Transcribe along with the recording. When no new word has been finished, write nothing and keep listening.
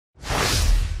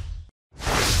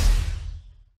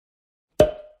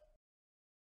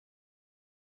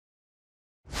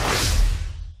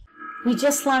We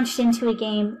just launched into a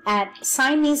game at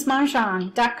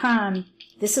SiameseMahJongg.com.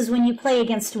 This is when you play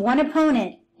against one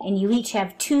opponent and you each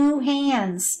have 2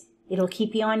 hands. It'll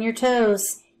keep you on your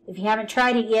toes. If you haven't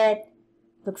tried it yet,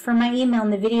 look for my email in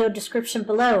the video description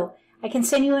below. I can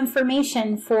send you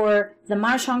information for the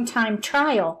Mahjong Time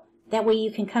trial. That way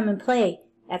you can come and play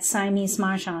at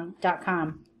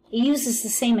SiameseMahJongg.com. It uses the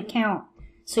same account,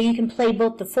 so you can play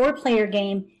both the 4-player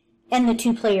game and the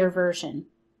 2-player version.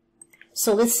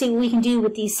 So let's see what we can do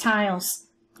with these tiles.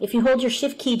 If you hold your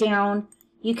shift key down,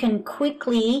 you can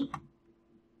quickly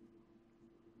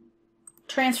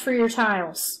transfer your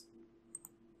tiles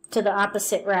to the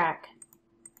opposite rack.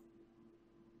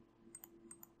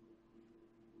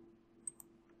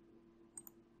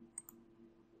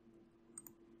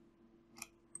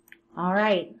 All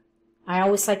right, I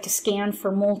always like to scan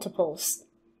for multiples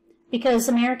because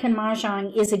American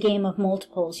Mahjong is a game of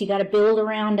multiples. You got to build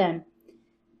around them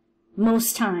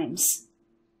most times.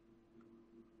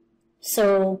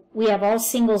 So we have all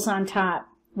singles on top.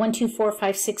 1, 2, 4,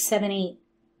 5, 6, 7, 8.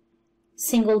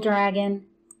 Single dragon,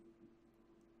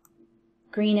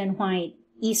 green and white,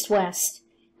 east, west.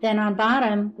 Then on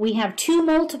bottom we have 2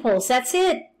 multiples. That's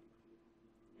it.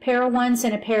 Pair of 1s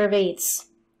and a pair of 8s.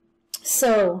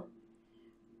 So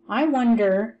I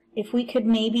wonder if we could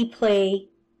maybe play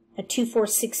a 2, 4,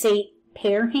 6, 8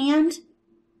 pair hand.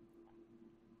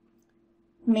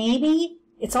 Maybe.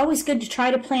 It's always good to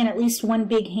try to plan at least one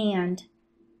big hand.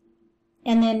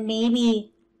 And then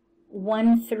maybe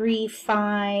 1, 3,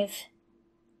 5.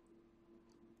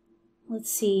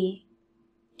 Let's see.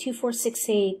 2, 4, 6,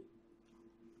 8.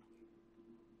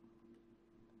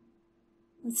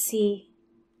 Let's see.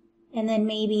 And then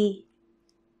maybe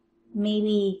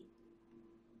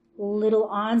little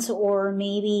odds, or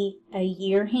maybe a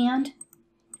year hand.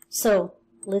 So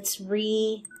let's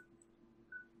we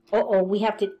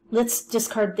have to, let's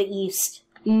discard the east.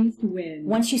 East wins.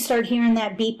 Once you start hearing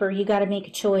that beeper, you got to make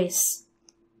a choice.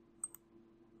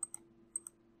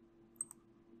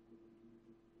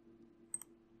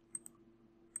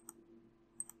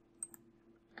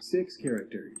 Six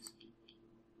characters.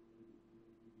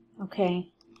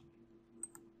 Okay.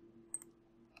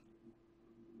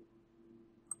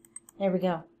 There we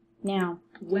go. Now,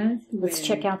 West let's wins.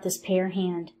 check out this pair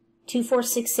hand. 2, 4,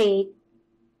 6, 8.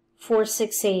 4,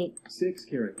 6, 8. Six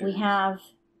characters.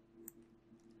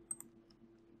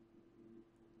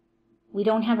 We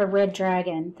don't have a red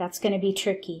dragon. That's going to be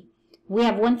tricky. We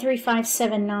have 1, 3, 5,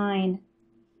 7, 9.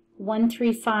 1,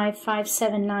 3, 5, 5,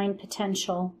 7, 9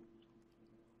 potential.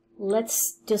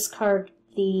 Let's discard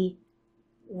the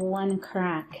 1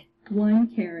 crack.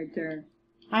 1 character.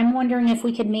 I'm wondering if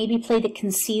we could maybe play the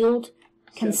concealed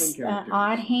Seven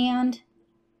odd hand.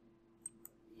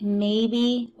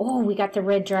 Maybe. Oh, we got the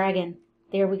red dragon.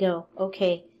 There we go.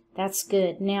 Okay, that's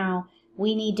good. Now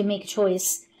we need to make a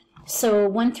choice. So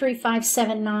 1, 3, 5,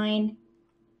 7, 9.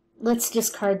 Let's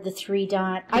discard the 3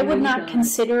 dot. I would not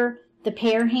consider the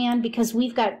pair hand because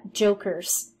we've got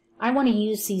jokers. I want to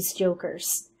use these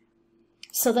jokers.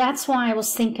 So that's why I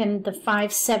was thinking the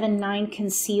 5, 7, 9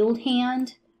 concealed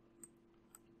hand.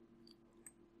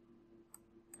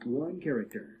 1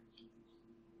 character.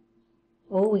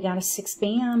 Oh, we got a 6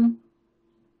 bam.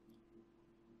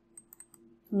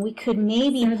 We could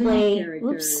maybe 7 play,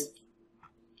 characters. oops.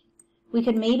 We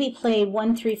could maybe play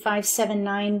 1, 3, 5, 7,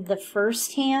 9 the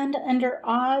first hand under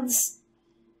odds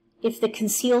if the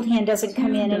concealed hand doesn't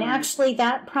come in. And actually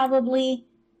that probably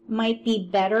might be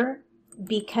better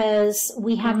because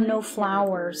we have no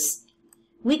flowers.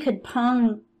 We could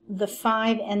pung the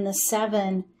 5 and the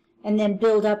 7 and then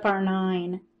build up our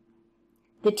 9.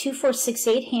 The 2, 4, 6,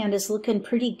 8 hand is looking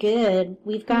pretty good.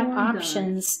 We've got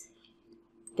options.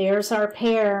 There's our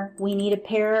pair. We need a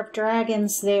pair of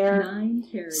dragons there. 9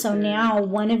 characters. So now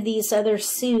one of these other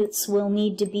suits will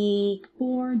need to be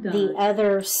 4 dots. the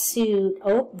other suit.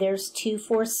 Oh, there's 2,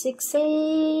 4, 6,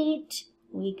 8.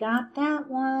 We got that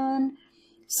one.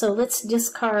 So let's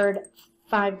discard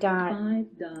 5 dot. 5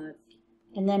 dots.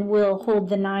 And then we'll hold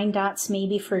the 9 dots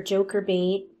maybe for joker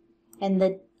bait. And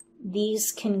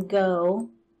these can go.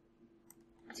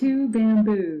 2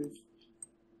 bamboos.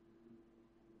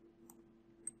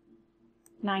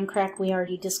 9 crack we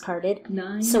already discarded.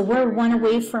 9 So we're characters. 1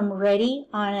 away from ready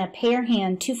on a pair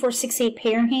hand. 2, 4, 6, 8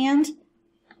 pair hand.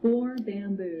 4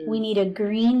 bamboos. We need a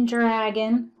green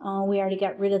dragon. Oh, we already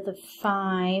got rid of the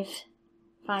 5.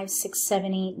 5, 6,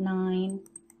 7, 8, 9.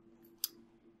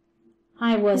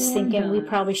 I was 4 thinking we dots.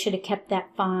 probably should have kept that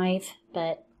 5,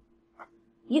 but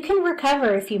you can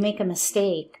recover if you make a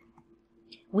mistake.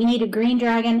 We need a green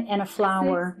dragon and a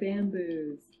flower. 6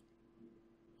 bamboos.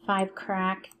 5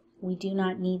 crack. We do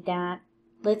not need that.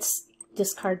 Let's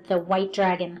discard the white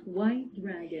dragon. White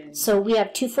dragon. So we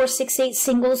have 2, 4, 6, 8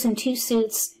 singles and 2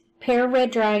 suits, pair of red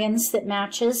dragons that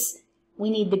matches. We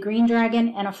need the green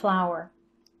dragon and a flower.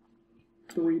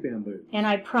 3 bamboo. And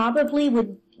I probably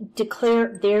would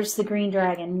declare, there's the green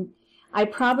dragon. I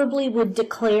probably would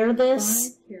declare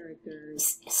this 5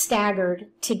 characters. staggered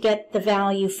to get the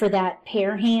value for that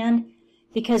pair hand,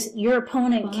 because your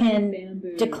opponent 5 can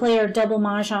bamboo. declare double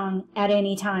mahjong at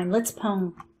any time. Let's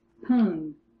pong.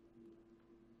 Pung.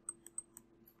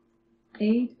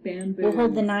 8 bamboo. We'll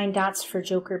hold the 9 dots for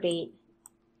joker bait.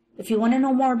 If you want to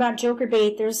know more about joker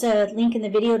bait, there's a link in the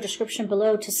video description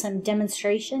below to some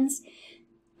demonstrations.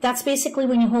 That's basically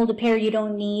when you hold a pair you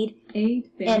don't need,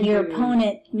 8 bamboo. and your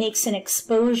opponent makes an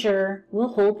exposure. We'll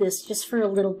hold this just for a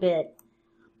little bit.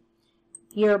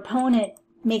 Your opponent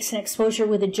makes an exposure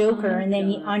with a joker, and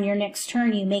then on your next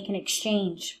turn you make an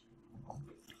exchange.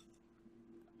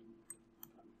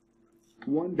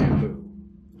 1 bamboo.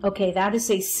 Okay, that is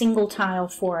a single tile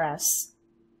for us.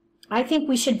 I think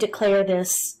we should declare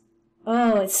this.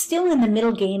 Oh, it's still in the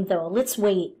middle game though. Let's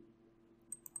wait.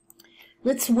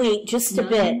 Let's wait just a 9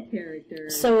 bit.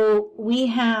 characters. So we're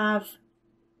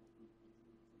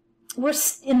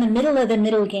in the middle of the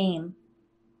middle game.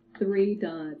 3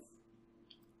 dots.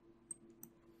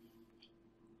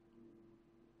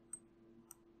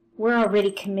 We're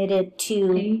already committed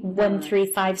to 8 1, dots. 3,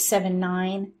 5, 7,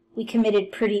 9. We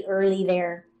committed pretty early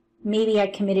there. Maybe I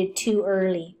committed too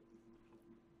early.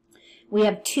 We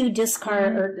have 2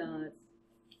 discard 5 or dots.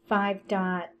 5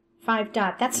 dot. 5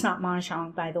 dot. That's not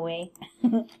mahjong, by the way.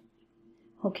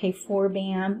 Okay, 4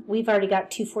 bam. We've already got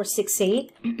 2, 4, 6,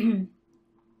 8. 4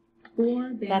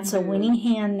 bamboo. That's a winning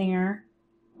hand there.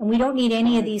 And we don't need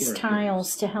any of 5 these characters.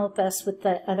 tiles to help us with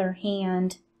the other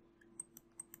hand.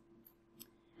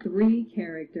 3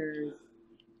 characters.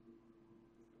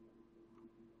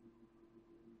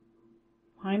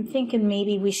 I'm thinking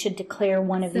maybe we should declare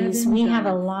one of 7 these. We have a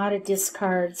dots. lot of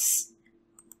discards.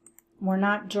 We're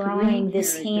not drawing 3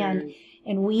 this hand, characters.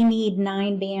 and we need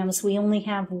 9 bams. We only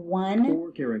have 1.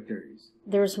 4 characters.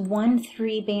 There's 1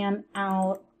 3 bam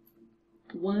out.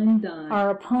 1 dot.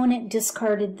 Our opponent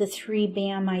discarded the 3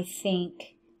 bam, I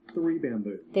think. 3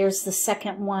 bamboo. There's the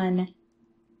second one.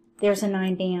 There's a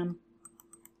 9 bam.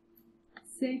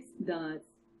 6 dots.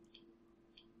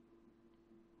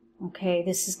 Okay,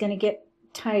 this is going to get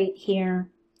tight here.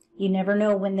 You never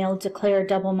know when they'll declare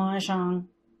double mahjong.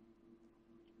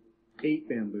 8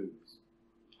 bamboos.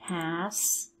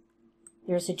 Pass.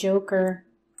 There's a joker.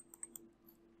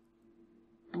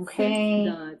 Okay.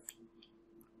 6 dots.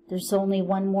 There's only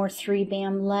 1 more 3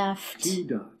 bam left. 2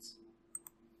 dots.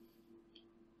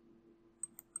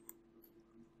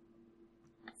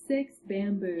 6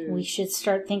 bamboo. We should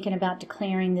start thinking about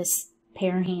declaring this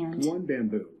pair hand. 1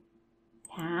 bamboo.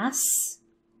 Pass.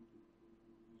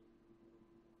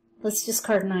 Let's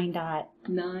discard 9 dot.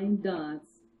 9 dots.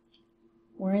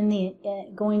 We're in the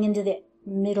going into the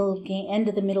middle game, end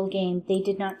of the middle game. They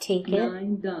did not take it.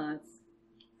 9 dots.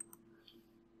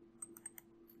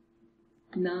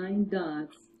 9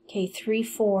 dots. Okay, 3,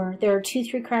 4. There are 2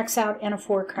 3 cracks out and a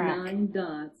 4 crack. 9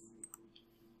 dots.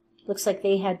 Looks like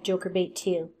they had joker bait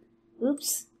too.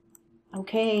 Oops.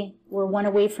 Okay, we're 1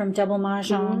 away from double 4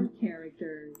 mahjong.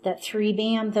 characters. That 3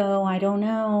 bam though, I don't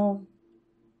know.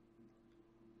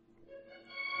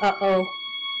 Uh-oh.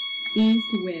 East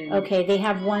wind. Okay, they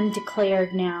have 1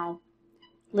 declared now.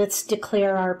 Let's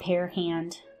declare our pair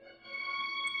hand.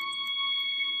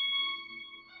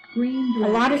 Green A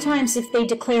dragon. lot of times if they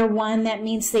declare 1, that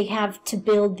means they have to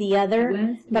build the other,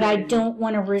 West but I wind. don't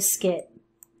want to risk it.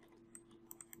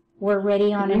 We're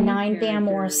ready on a Green 9 bam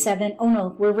or a characters. 7. Oh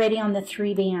no, we're ready on the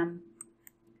 3 bam.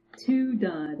 2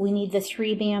 dots. We need the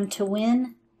 3 bam to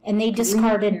win, and they Green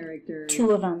discarded characters.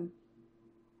 2 of them.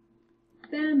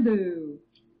 Bamboo.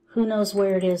 Who knows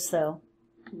where it is though?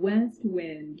 West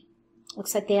wind.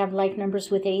 Looks like they have like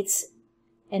numbers with 8s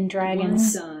and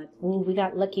dragons. 1 dot. Ooh, we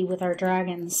got lucky with our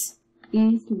dragons.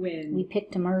 East wind. We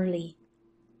picked them early.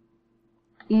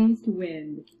 East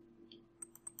wind.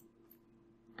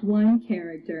 1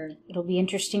 character. It'll be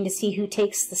interesting to see who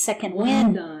takes the second 1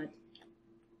 win. dot.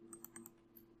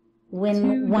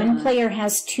 When 2 one dots. player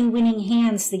has 2 winning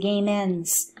hands, the game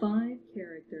ends. 5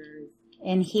 characters.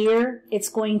 And here, it's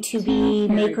going to 2 be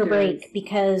make or break, characters.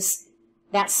 because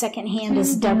that second hand 2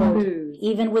 is doubled. bamboos.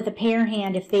 Even with a pair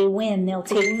hand, if they win, they'll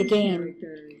take 4 the game.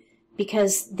 characters.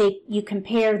 Because you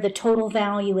compare the total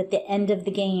value at the end of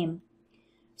the game.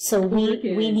 So we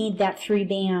Orchid. need that 3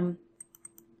 bam.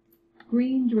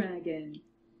 Green dragon.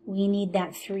 We need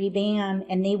that 3 bam,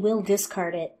 and they will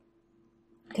discard it.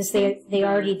 Because they 6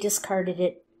 already dots. discarded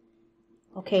it.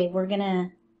 Okay, we're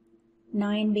gonna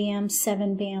 9 bam,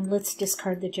 7 bam. Let's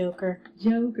discard the joker.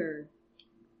 Joker.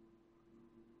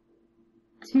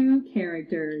 2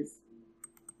 characters.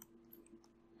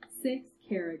 6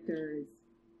 characters.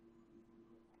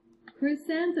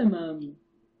 Chrysanthemum.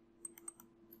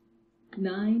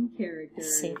 9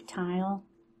 characters. Safe tile.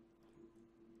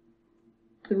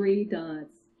 3 dots.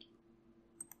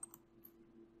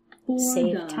 4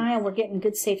 Safe dots. tile. We're getting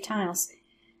good safe tiles.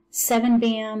 7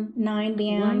 bam, 9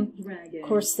 bam. White dragon. Of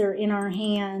course, they're in our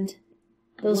hand.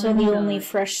 Those 1 are the dot. only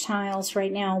fresh tiles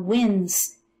right now.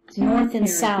 Winds, 2 north and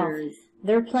south. characters.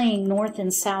 They're playing north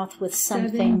and south with 7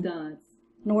 something. dots.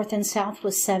 North and south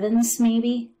with 7s,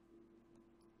 maybe?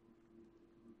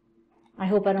 I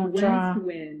hope I don't draw West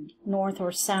wind. north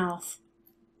or south.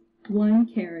 1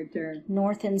 character.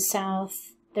 North and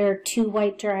south. There are 2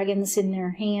 white dragons in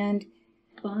their hand.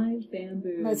 5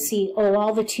 bamboos. Let's see. Oh,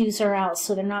 all the 2s are out,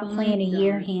 so they're not 5 playing a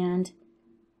year dots. hand.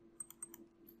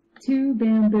 2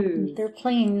 bamboos. They're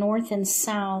playing north and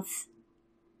south.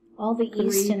 All the 3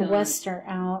 east and dots. west are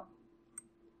out.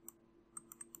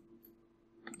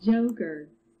 Joker.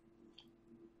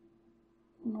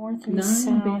 North and 9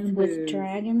 south with bamboos.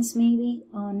 dragons, maybe?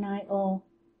 Oh, night. Oh.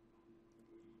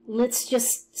 Let's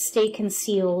just stay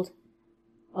concealed.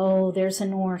 Oh, there's a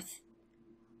north.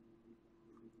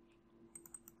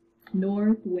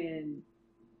 North wind.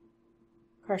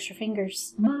 Cross your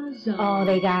fingers. Mah Jongg. Oh,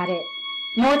 they got it.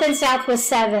 North and south with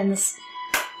 7s.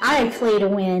 I play to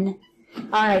win.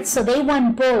 All right, so they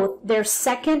won both. Their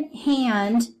second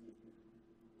hand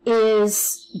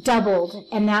is doubled,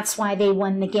 and that's why they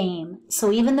won the game.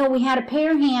 So even though we had a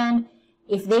pair hand,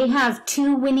 if they have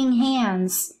 2 winning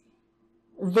hands,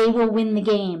 they will win the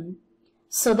game.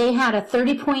 So they had a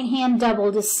 30-point hand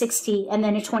doubled is 60, and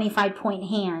then a 25-point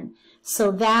hand.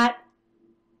 So that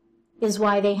is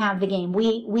why they have the game.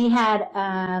 We had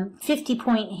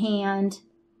 50-point hand,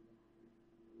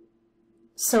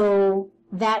 so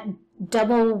that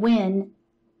double win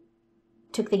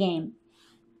took the game.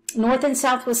 North and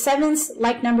south with 7s,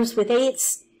 like numbers with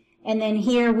 8s, and then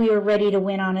here we were ready to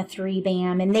win on a 3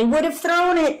 bam, and they would have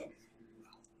thrown it.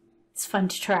 It's fun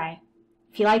to try.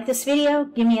 If you like this video,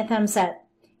 give me a thumbs up.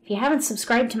 If you haven't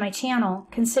subscribed to my channel,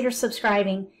 consider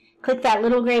subscribing. Click that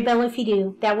little gray bell if you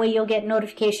do. That way you'll get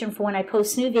notification for when I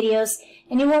post new videos,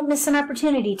 and you won't miss an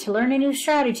opportunity to learn a new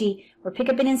strategy or pick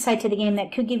up an insight to the game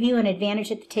that could give you an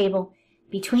advantage at the table.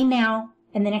 Between now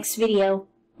and the next video,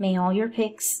 may all your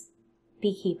picks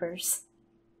be keepers.